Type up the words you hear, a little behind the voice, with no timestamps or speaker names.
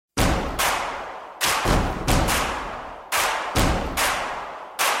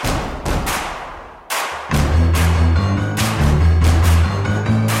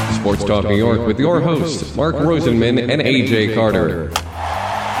Sports Talk New York with your hosts, Mark Rosenman and AJ Carter.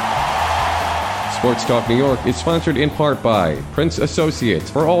 Sports Talk New York is sponsored in part by Prince Associates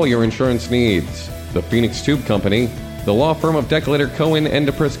for all your insurance needs, the Phoenix Tube Company, the law firm of Declator Cohen and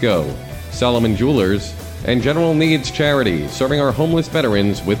DePrisco, Solomon Jewelers, and General Needs Charity, serving our homeless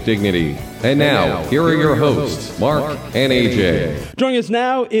veterans with dignity. And now, here are your hosts, Mark and AJ. Joining us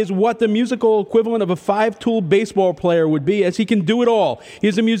now is what the musical equivalent of a five-tool baseball player would be, as he can do it all.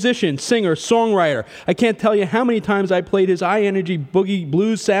 He's a musician, singer, songwriter. I can't tell you how many times I played his high-energy boogie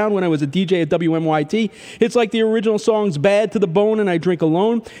blues sound when I was a DJ at WMYT. It's like the original songs Bad to the Bone and I Drink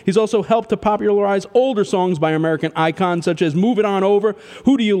Alone. He's also helped to popularize older songs by American icons such as Move It On Over,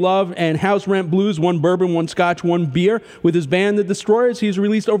 Who Do You Love, and House Rent Blues, One Bourbon, One Scotch, One Beer. With his band, The Destroyers, he's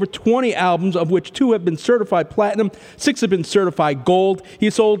released over 20 albums, of which 2 have been certified platinum, 6 have been certified gold. He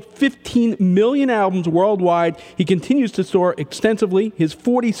has sold 15 million albums worldwide. He continues to tour extensively. His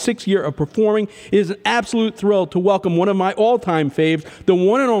 46th year of performing. It is an absolute thrill to welcome one of my all-time faves, the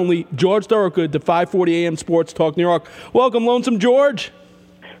one and only George Thorogood, to 540 AM Sports Talk New York. Welcome, Lonesome George.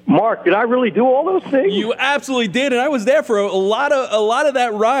 Mark, did I really do all those things? You absolutely did, and I was there for a lot of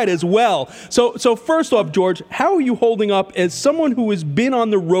that ride as well. So first off, George, how are you holding up as someone who has been on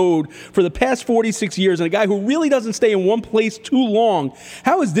the road for the past 46 years and a guy who really doesn't stay in one place too long?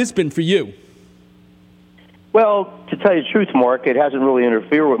 How has this been for you? Well, to tell you the truth, Mark, it hasn't really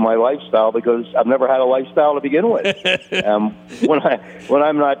interfered with my lifestyle because I've never had a lifestyle to begin with. When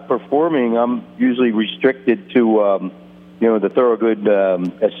I'm not performing, I'm usually restricted to the Thorogood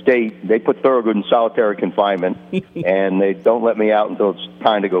estate. They put Thorogood in solitary confinement, and they don't let me out until it's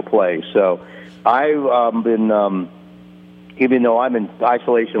time to go play. So I've been, even though I'm in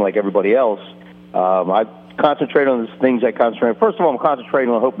isolation like everybody else, I concentrate on the things I concentrate. First of all, I'm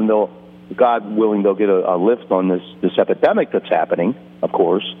concentrating on hoping God willing, they'll get a lift on this epidemic that's happening, of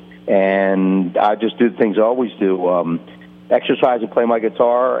course. And I just do the things I always do. Exercise and play my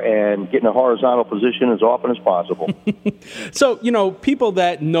guitar and get in a horizontal position as often as possible. So, people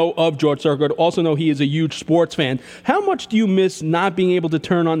that know of George Thorogood also know he is a huge sports fan. How much do you miss not being able to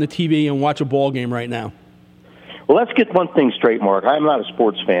turn on the TV and watch a ball game right now? Well, let's get one thing straight, Mark. I'm not a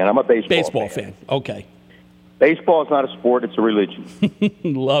sports fan. I'm a baseball fan. Okay. Baseball is not a sport. It's a religion.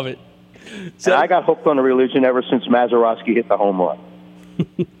 Love it. So, and I got hooked on the religion ever since Mazeroski hit the home run.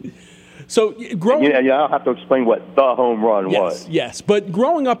 So growing, I don't have to explain what the home run was. Yes, but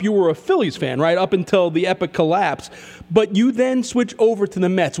growing up, you were a Phillies fan, right, up until the epic collapse. But you then switched over to the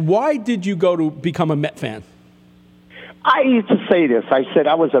Mets. Why did you go to become a Met fan? I used to say this. I said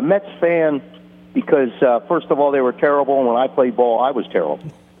I was a Mets fan because, first of all, they were terrible, and when I played ball, I was terrible.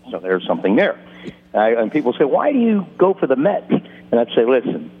 So there's something there. And people say, why do you go for the Mets? And I'd say,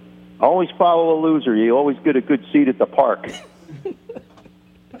 listen, always follow a loser. You always get a good seat at the park.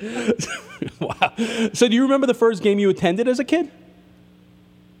 Wow. So do you remember the first game you attended as a kid?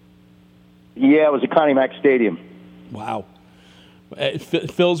 Yeah, it was at Connie Mack Stadium. Wow.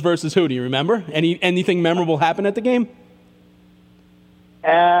 Phils versus who? Do you remember? Anything memorable happen at the game?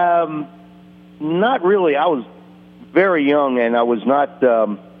 Not really. I was very young, and I was not.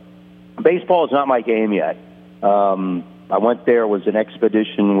 Baseball is not my game yet. I went there. It was an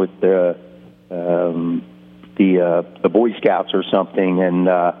expedition with the Boy Scouts or something, and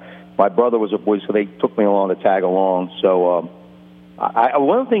my brother was a Boy, so they took me along to tag along. So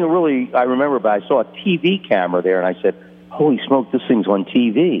one thing really I remember about, I saw a TV camera there, and I said, holy smoke, this thing's on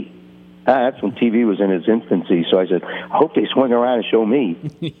TV. That's when TV was in its infancy, so I said, I hope they swing around and show me.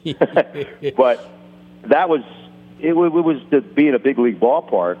 But that was, it was being a big league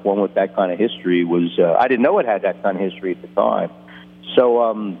ballpark, one with that kind of history was, I didn't know it had that kind of history at the time.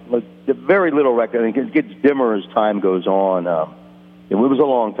 So very little record. It gets dimmer as time goes on. It was a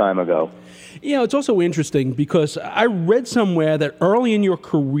long time ago. It's also interesting because I read somewhere that early in your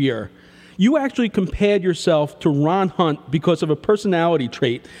career, you actually compared yourself to Ron Hunt because of a personality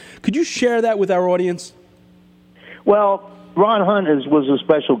trait. Could you share that with our audience? Well, Ron Hunt was a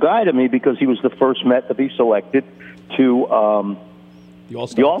special guy to me because he was the first Met to be selected to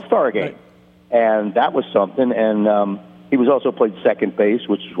the All-Star game. Right. And that was something. And he was also played second base,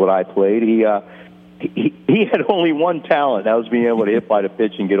 which is what I played. He had only one talent. That was being able to hit by the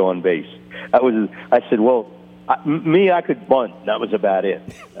pitch and get on base. I said, well, I could bunt. That was about it.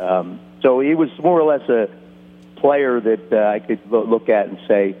 So he was more or less a player that I could look at and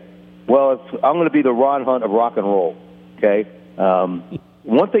say, well, I'm going to be the Ron Hunt of rock and roll, okay?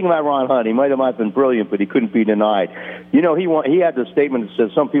 One thing about Ron Hunt, he might have been brilliant, but he couldn't be denied. He had the statement that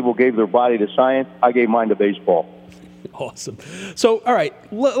says some people gave their body to science. I gave mine to baseball. Awesome. So, all right,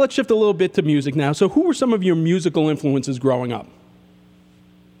 let's shift a little bit to music now. So who were some of your musical influences growing up?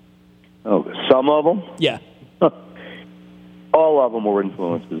 Oh, some of them? Yeah. All of them were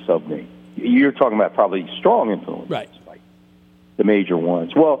influences of me. You're talking about probably strong influences. Right. Like the major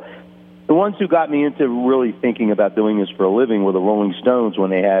ones. Well, the ones who got me into really thinking about doing this for a living were the Rolling Stones when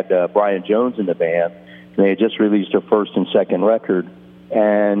they had Brian Jones in the band. They had just released their first and second record.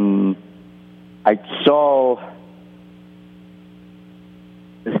 And I saw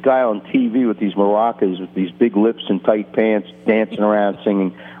this guy on TV with these maracas, with these big lips and tight pants, dancing around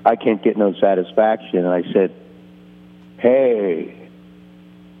singing, "I Can't Get No Satisfaction." And I said, hey,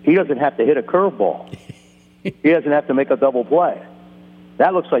 he doesn't have to hit a curveball. He doesn't have to make a double play.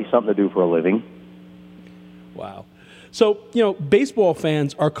 That looks like something to do for a living. Wow. So, baseball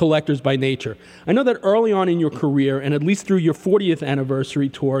fans are collectors by nature. I know that early on in your career, and at least through your 40th anniversary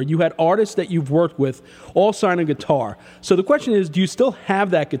tour, you had artists that you've worked with all sign a guitar. So the question is, do you still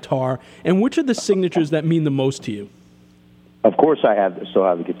have that guitar, and which are the signatures that mean the most to you? Of course still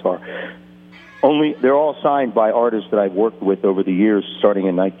have the guitar. Only they're all signed by artists that I've worked with over the years, starting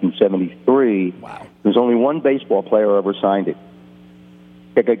in 1973. Wow. There's only one baseball player who ever signed it.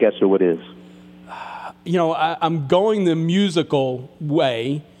 Take a guess who it is. I'm going the musical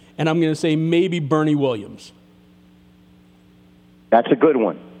way, and I'm going to say maybe Bernie Williams. That's a good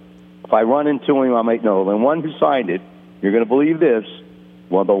one. If I run into him, I might know. The one who signed it, you're going to believe this,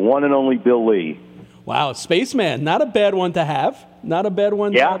 well, the one and only Bill Lee. Wow, Spaceman. Not a bad one to have. Not a bad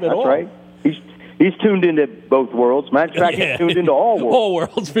one to have at all. Yeah, that's right. He's tuned into both worlds. Matter of fact, he's tuned into all worlds. All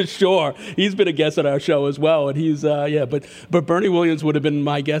worlds, for sure. He's been a guest on our show as well, and he's, but Bernie Williams would have been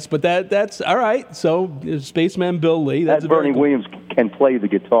my guest, but that's all right. So, Spaceman Bill Lee. That's Bernie Williams can play the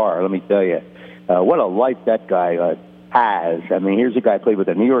guitar, let me tell you. What a life that guy has. I mean, here's a guy who played with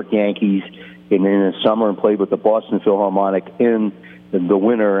the New York Yankees in the summer and played with the Boston Philharmonic in the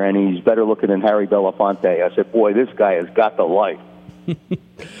winter, and he's better looking than Harry Belafonte. I said, boy, this guy has got the life.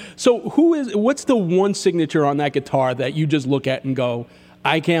 So what's the one signature on that guitar that you just look at and go,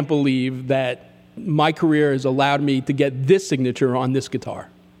 I can't believe that my career has allowed me to get this signature on this guitar?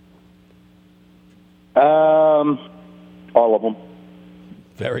 All of them.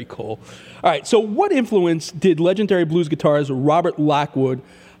 Very cool. All right, so what influence did legendary blues guitarist Robert Lockwood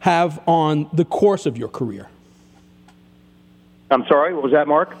have on the course of your career? I'm sorry, what was that,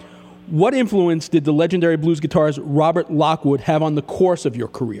 Mark? What influence did the legendary blues guitarist Robert Lockwood have on the course of your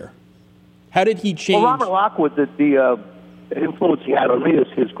career? How did he change? Well, Robert Lockwood, the influence he had on me is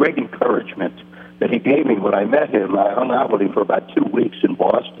his great encouragement that he gave me when I met him. I hung out with him for about 2 weeks in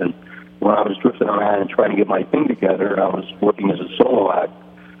Boston when I was drifting around and trying to get my thing together. I was working as a solo act.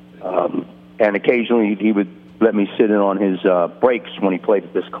 And occasionally he would let me sit in on his breaks when he played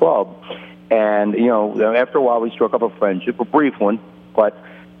at this club. And, after a while we struck up a friendship, a brief one, but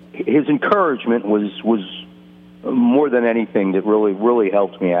his encouragement was more than anything that really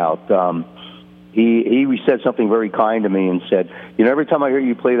helped me out. He said something very kind to me and said, every time I hear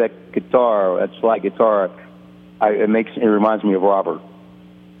you play that guitar, that slide guitar, it reminds me of Robert.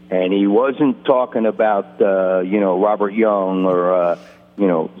 And he wasn't talking about Robert Young or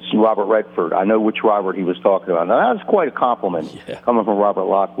Robert Redford. I know which Robert he was talking about. Now, that was quite a compliment coming from Robert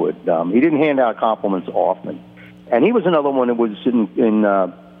Lockwood. He didn't hand out compliments often. And he was another one that was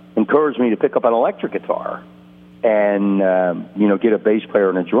encouraged me to pick up an electric guitar and, get a bass player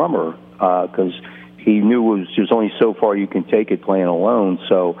and a drummer because he knew there's only so far you can take it playing alone.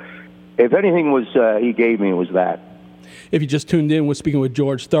 So if anything he gave me, it was that. If you just tuned in, we're speaking with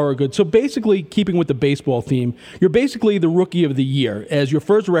George Thorogood. So basically, keeping with the baseball theme, you're basically the Rookie of the Year, as your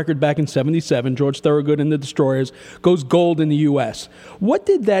first record back in '77, George Thorogood and the Destroyers, goes gold in the U.S. What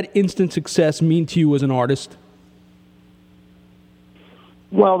did that instant success mean to you as an artist?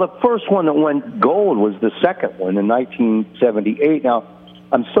 Well, the first one that went gold was the second one in 1978. Now,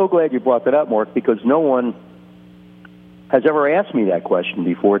 I'm so glad you brought that up, Mark, because no one has ever asked me that question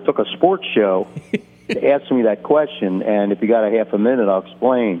before. It took a sports show to ask me that question, and if you got a half a minute, I'll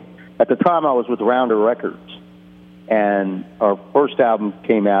explain. At the time, I was with Rounder Records, and our first album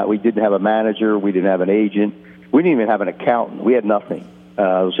came out. We didn't have a manager. We didn't have an agent. We didn't even have an accountant. We had nothing. It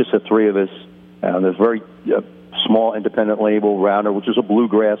was just the three of us. There's very small independent label, Rounder, which is a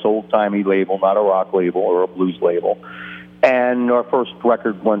bluegrass, old-timey label, not a rock label or a blues label. And our first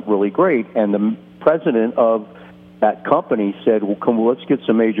record went really great, and the president of that company said, well, let's get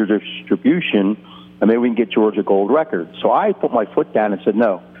some major distribution, and maybe we can get George a gold record. So I put my foot down and said,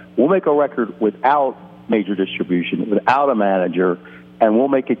 no, we'll make a record without major distribution, without a manager, and we'll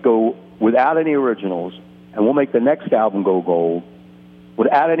make it go without any originals, and we'll make the next album go gold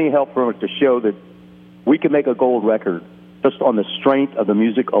without any help from it to show that we can make a gold record just on the strength of the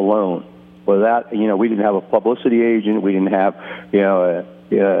music alone. Without, we didn't have a publicity agent. We didn't have,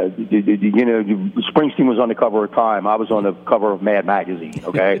 Springsteen was on the cover of Time. I was on the cover of Mad Magazine,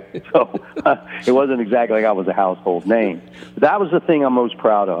 okay? So it wasn't exactly like I was a household name. But that was the thing I'm most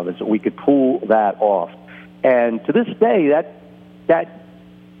proud of, is that we could pull that off. And to this day, that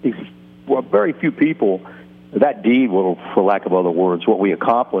is, well, very few people, that deed, for lack of other words, what we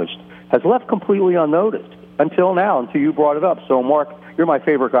accomplished, has left completely unnoticed until now, until you brought it up. So, Mark, you're my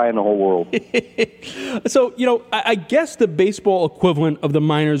favorite guy in the whole world. So, I guess the baseball equivalent of the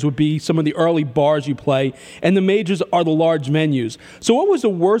minors would be some of the early bars you play, and the majors are the large venues. So what was the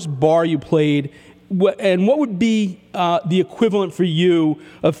worst bar you played, and what would be the equivalent for you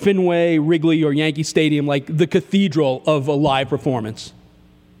of Fenway, Wrigley, or Yankee Stadium, like the cathedral of a live performance?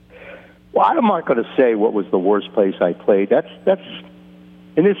 Well, I'm not going to say what was the worst place I played. That's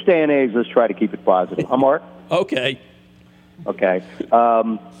in this day and age, let's try to keep it positive. Huh, Mark? Okay. Okay.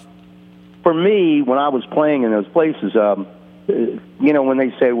 For me, when I was playing in those places, when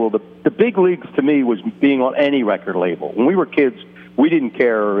they say, well, the big leagues to me was being on any record label. When we were kids, we didn't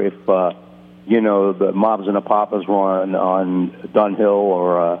care if, the Moms and the Papas were on Dunhill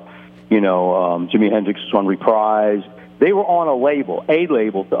or, Jimi Hendrix was on Reprise. They were on a label. A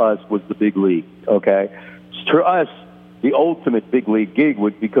label to us was the big league, okay? To us, the ultimate big league gig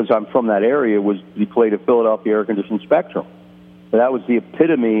would, because I'm from that area, was we played at Philadelphia Air Conditioned Spectrum. That was the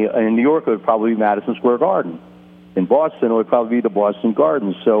epitome. In New York, it would probably be Madison Square Garden. In Boston, it would probably be the Boston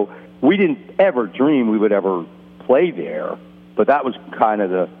Garden. So we didn't ever dream we would ever play there, but that was kind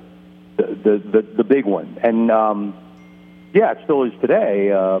of the big one. And it still is today.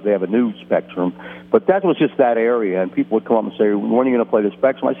 They have a new Spectrum, but that was just that area. And people would come up and say, "When are you going to play the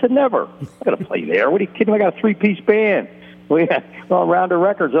Spectrum?" I said, "Never. I'm going to play there. What are you kidding? I got a 3-piece band. Rounder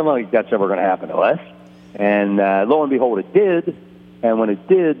Records. I'm like, that's never going to happen to us." And lo and behold, it did. And when it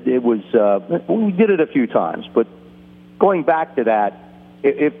did, it was we did it a few times. But going back to that,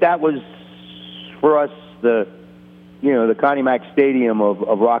 if that was for us the Connie Mack Stadium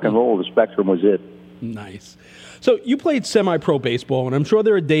of rock and roll, the Spectrum was it. Nice. So you played semi-pro baseball, and I'm sure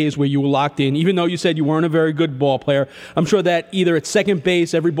there are days where you were locked in, even though you said you weren't a very good ball player. I'm sure that either at second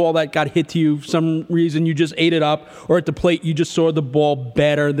base, every ball that got hit to you, for some reason you just ate it up, or at the plate, you just saw the ball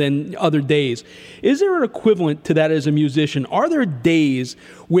better than other days. Is there an equivalent to that as a musician? Are there days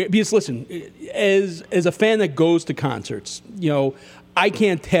where, because listen, as a fan that goes to concerts, I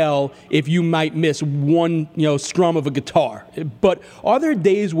can't tell if you might miss one, strum of a guitar. But are there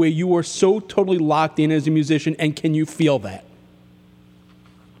days where you are so totally locked in as a musician, and can you feel that?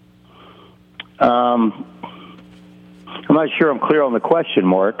 I'm not sure I'm clear on the question,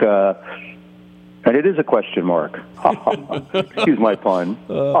 Mark. And it is a question mark. Excuse my pun.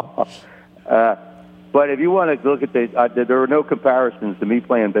 But if you want to look at there are no comparisons to me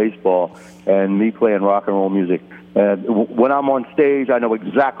playing baseball and me playing rock and roll music. When I'm on stage, I know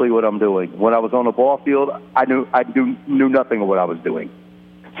exactly what I'm doing. When I was on the ball field, I knew nothing of what I was doing.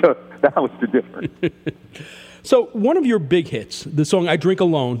 So that was the difference. So one of your big hits, the song "I Drink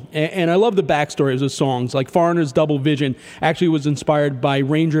Alone," and I love the backstory of the songs. Like Foreigner's "Double Vision" actually was inspired by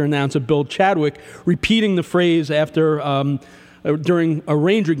Ranger announcer Bill Chadwick repeating the phrase after during a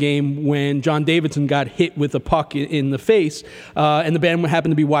Ranger game when John Davidson got hit with a puck in the face, and the band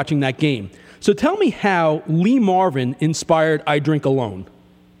happened to be watching that game. So tell me how Lee Marvin inspired "I Drink Alone."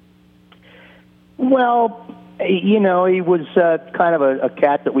 Well, he was kind of a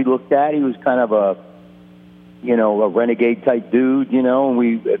cat that we looked at. He was kind of a renegade type dude, and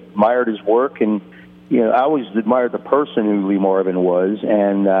we admired his work. And, I always admired the person who Lee Marvin was.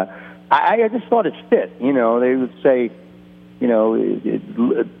 And I just thought it fit. They would say,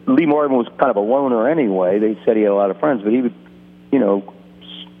 Lee Marvin was kind of a loner anyway. They said he had a lot of friends, but he would,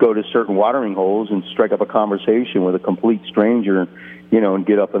 go to certain watering holes and strike up a conversation with a complete stranger, and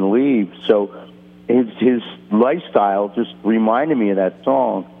get up and leave. So his lifestyle just reminded me of that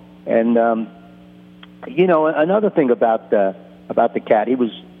song. And, another thing about the cat, he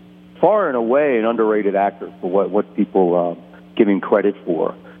was far and away an underrated actor for what people give him credit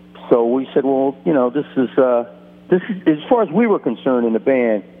for. So we said, well, this is as far as we were concerned in the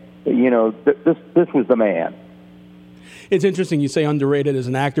band, this was the man. It's interesting you say underrated as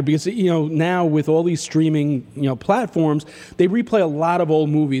an actor because, now with all these streaming, platforms, they replay a lot of old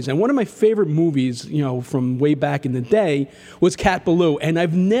movies. And one of my favorite movies, from way back in the day was Cat Ballou. And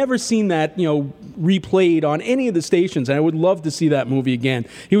I've never seen that, replayed on any of the stations. And I would love to see that movie again.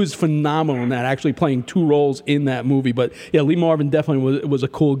 He was phenomenal in that, actually playing 2 roles in that movie. But yeah, Lee Marvin definitely was a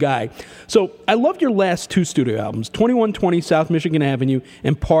cool guy. So I loved your last 2 studio albums, 2120 South Michigan Avenue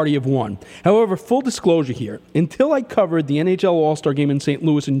and Party of One. However, full disclosure here, until I covered covered the NHL All-Star Game in St.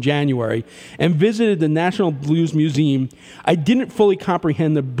 Louis in January and visited the National Blues Museum, I didn't fully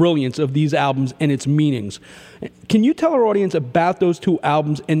comprehend the brilliance of these albums and its meanings. Can you tell our audience about those two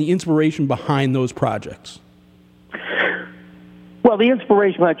albums and the inspiration behind those projects? Well, the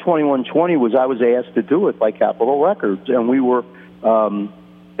inspiration behind 2120 was I was asked to do it by Capitol Records, and we were,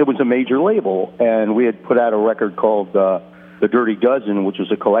 it was a major label, and we had put out a record called The Dirty Dozen, which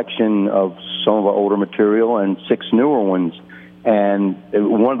was a collection of some of our older material and 6 newer ones. And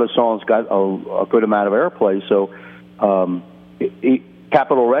one of the songs got a good amount of airplay, so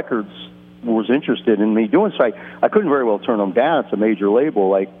Capitol Records was interested in me doing so. I couldn't very well turn them down. It's a major label,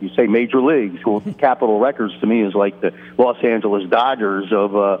 like you say, major leagues. Well, Capitol Records to me is like the Los Angeles Dodgers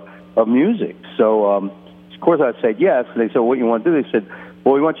of music. So of course I said yes. And they said, "What you want to do?" They said,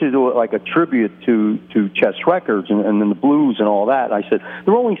 "Well, we want you to do it like a tribute to Chess Records and then the blues and all that." And I said,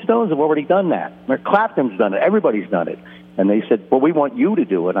 "The Rolling Stones have already done that. Clapton's done it. Everybody's done it." And they said, "Well, we want you to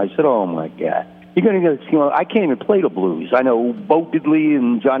do it." And I said, "Oh my God. You're going to get, I can't even play the blues. I know Bo Diddley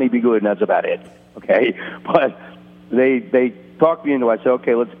and Johnny B. Good, and that's about it." Okay? But they talked me into it. I said,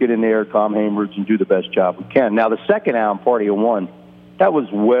 "Okay, let's get in there, Tom Hainbridge, and do the best job we can." Now, the second album, Party of One, that was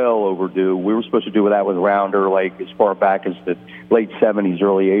well overdue. We were supposed to do that with Rounder, like as far back as the late 70s,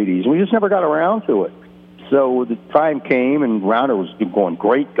 early 80s. We just never got around to it. So the time came, and Rounder was going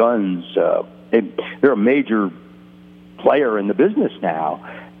great guns. They're a major player in the business now.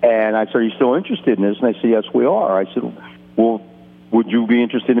 And I said, "Are you still interested in this?" And they said, "Yes, we are." I said, "Well, would you be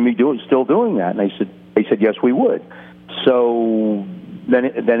interested in me still doing that?" And they said, "Yes, we would." So then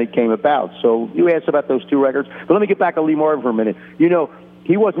it came about. So you asked about those two records, but let me get back to Lee Marvin for a minute. You know,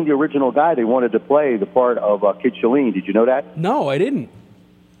 he wasn't the original guy they wanted to play the part of Kid Shalene. Did you know that? No, I didn't.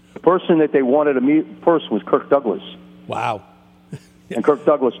 The person that they wanted to meet first was Kirk Douglas. Wow. And Kirk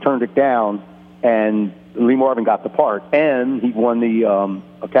Douglas turned it down, and Lee Marvin got the part, and he won the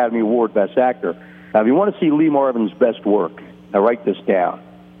Academy Award Best Actor. Now, if you want to see Lee Marvin's best work, now write this down.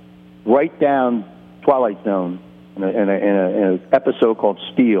 Write down Twilight Zone in an episode called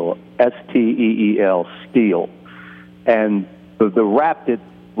Steel, S-T-E-E-L, Steel. And the rap that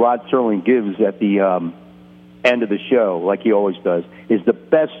Rod Serling gives at the end of the show, like he always does, is the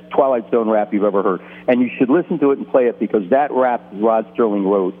best Twilight Zone rap you've ever heard. And you should listen to it and play it, because that rap Rod Serling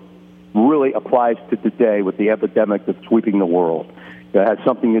wrote really applies to today with the epidemic that's sweeping the world. It has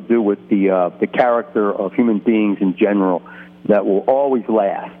something to do with the character of human beings in general that will always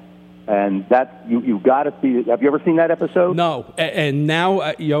last. And that you've got to see it. Have you ever seen that episode? No. And now,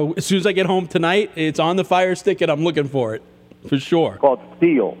 as soon as I get home tonight, it's on the Fire Stick, and I'm looking for it for sure. It's called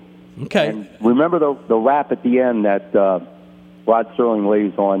Steel. Okay. And remember the rap at the end that Rod Serling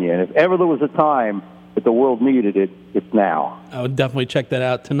lays on you. And if ever there was a time that the world needed it, it's now. I would definitely check that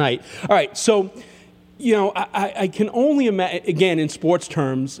out tonight. All right, so, I can only imagine, again, in sports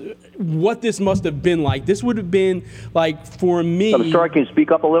terms, what this must have been like. This would have been like, for me... I'm sorry, can you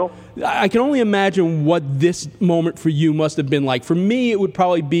speak up a little? I can only imagine what this moment for you must have been like. For me, it would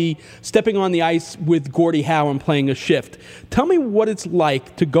probably be stepping on the ice with Gordie Howe and playing a shift. Tell me what it's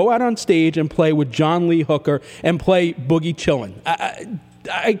like to go out on stage and play with John Lee Hooker and play Boogie Chillin'.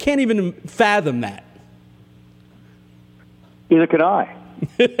 I can't even fathom that. Neither can I.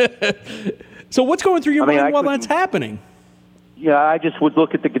 So what's going through your mind while that's happening? Yeah, I just would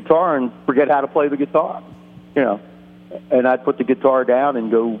look at the guitar and forget how to play the guitar, and I'd put the guitar down and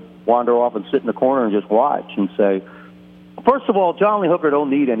go wander off and sit in the corner and just watch and say, first of all, John Lee Hooker don't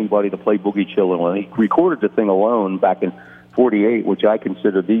need anybody to play Boogie Chillin'. When he recorded the thing alone back in '48, which I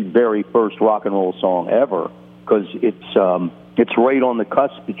consider the very first rock and roll song ever, because it's right on the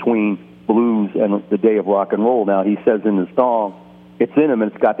cusp between blues and the day of rock and roll. Now, he says in the song, it's in him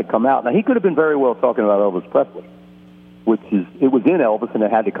and it's got to come out. Now, he could have been very well talking about Elvis Presley, it was in Elvis and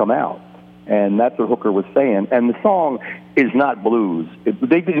it had to come out. And that's what Hooker was saying. And the song is not blues.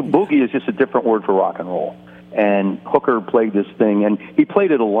 Boogie is just a different word for rock and roll. And Hooker played this thing, and he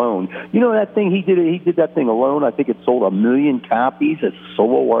played it alone. You know that thing he did that thing alone? I think it sold 1 million copies as a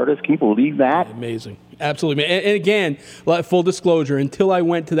solo artist. Can you believe that? Amazing. Absolutely. And again, full disclosure, until I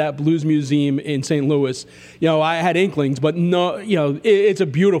went to that blues museum in St. Louis, I had inklings, but no, it's a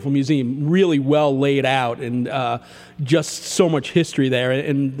beautiful museum, really well laid out, and just so much history there.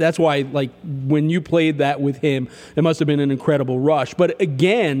 And that's why, when you played that with him, it must have been an incredible rush. But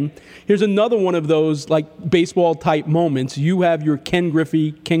again, here's another one of those baseball type moments. You have your Ken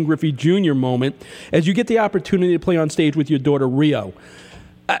Griffey Jr. moment as you get the opportunity to play on stage with your daughter Rio.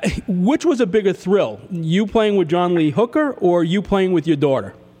 Which was a bigger thrill, you playing with John Lee Hooker or you playing with your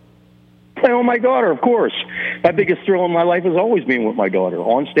daughter? Playing with my daughter, of course. My biggest thrill in my life has always been with my daughter,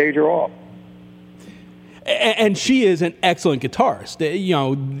 on stage or off. And she is an excellent guitarist.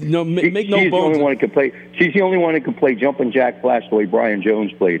 Make no bones. The only one who could play. She's the only one who could play Jumpin' Jack Flash the way Brian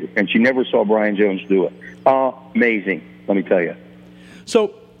Jones played it, and she never saw Brian Jones do it. Amazing, let me tell you.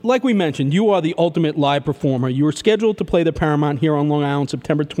 So, like we mentioned, you are the ultimate live performer. You were scheduled to play the Paramount here on Long Island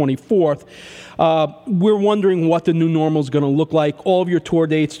September 24th. We're wondering what the new normal is going to look like. All of your tour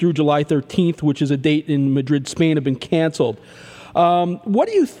dates through July 13th, which is a date in Madrid, Spain, have been canceled. What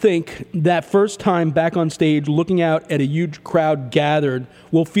do you think that first time back on stage, looking out at a huge crowd gathered,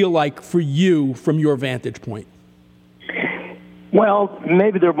 will feel like for you from your vantage point? Well,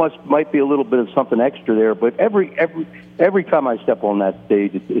 maybe there might be a little bit of something extra there, but every time I step on that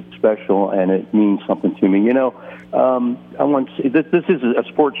stage, it's special and it means something to me. This is a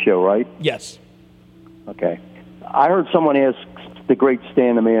sports show, right? Yes. Okay. I heard someone ask the great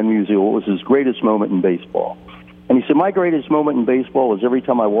Stan the Man Musial what was his greatest moment in baseball. And he said, my greatest moment in baseball was every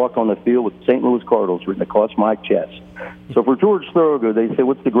time I walked on the field with the St. Louis Cardinals written across my chest. So for George Thorogood, they say,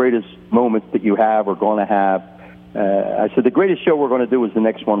 what's the greatest moment that you have or going to have? I said, the greatest show we're going to do is the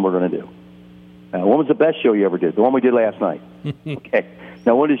next one we're going to do. What was the best show you ever did? The one we did last night. Okay.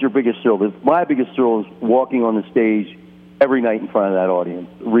 Now, what is your biggest thrill? My biggest thrill is walking on the stage every night in front of that audience,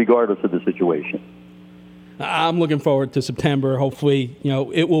 regardless of the situation. I'm looking forward to September. Hopefully,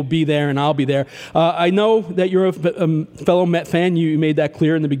 it will be there and I'll be there. I know that you're a fellow Met fan. You made that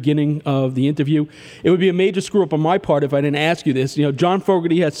clear in the beginning of the interview. It would be a major screw up on my part if I didn't ask you this. John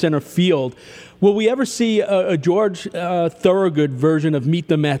Fogerty has center field. Will we ever see a George Thorogood version of Meet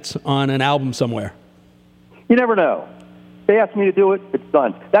the Mets on an album somewhere? You never know. If they ask me to do it, it's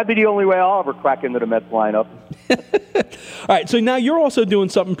done. That'd be the only way I'll ever crack into the Mets lineup. All right, so now you're also doing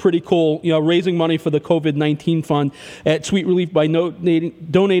something pretty cool, raising money for the COVID-19 fund at Sweet Relief by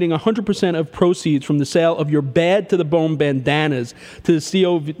donating 100% of proceeds from the sale of your Bad to the Bone bandanas to the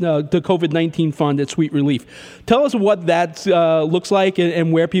COVID-19 fund at Sweet Relief. Tell us what that looks like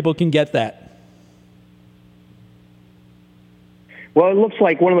and where people can get that. Well, it looks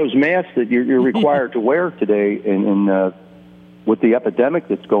like one of those masks that you're required to wear today with the epidemic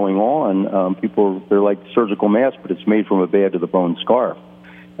that's going on. They're like surgical masks, but it's made from a Bad to the Bone scarf.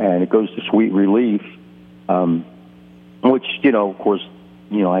 And it goes to Sweet Relief, which, of course,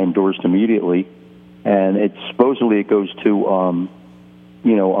 I endorsed immediately. And supposedly it goes to,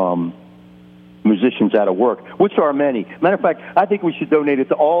 musicians out of work, which are many. Matter of fact, I think we should donate it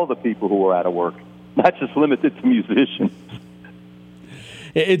to all the people who are out of work, not just limited to musicians.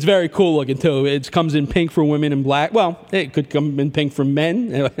 It's very cool looking too. It comes in pink for women and black. Well, it could come in pink for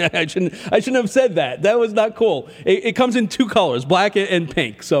men. I shouldn't have said that. That was not cool. It comes in two colors, black and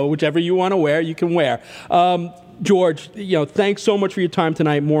pink. So whichever you want to wear, you can wear. George, thanks so much for your time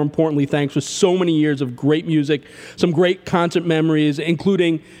tonight. More importantly, thanks for so many years of great music, some great concert memories,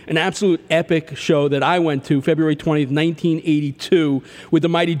 including an absolute epic show that I went to February 20th, 1982, with the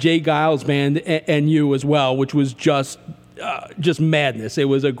Mighty J. Geils Band and you as well, which was just madness. It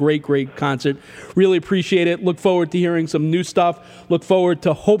was a great, great concert. Really appreciate it. Look forward to hearing some new stuff. Look forward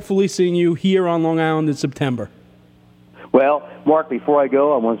to hopefully seeing you here on Long Island in September. Well, Mark, before I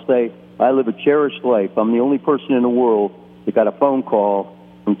go, I want to say I live a cherished life. I'm the only person in the world that got a phone call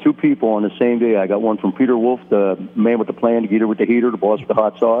from two people on the same day. I got one from Peter Wolf, the man with the plan, the geeter with the heater, the boss with the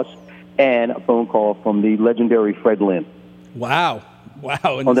hot sauce, and a phone call from the legendary Fred Lynn. Wow.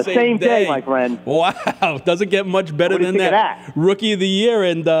 On the same day, my friend. Wow. Doesn't get much better than that. Rookie of the Year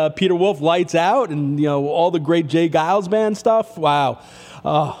and Peter Wolf Lights Out and, all the great J. Geils Band stuff. Wow.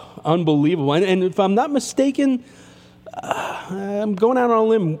 Unbelievable. And if I'm not mistaken, I'm going out on a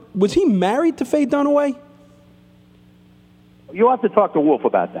limb. Was he married to Faye Dunaway? You'll have to talk to Wolf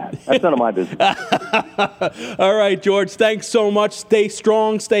about that. That's none of my business. All right, George. Thanks so much. Stay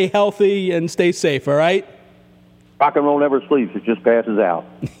strong, stay healthy, and stay safe, all right? Rock and roll never sleeps. It just passes out.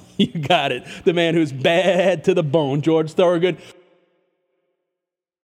 You got it. The man who's bad to the bone, George Thorogood.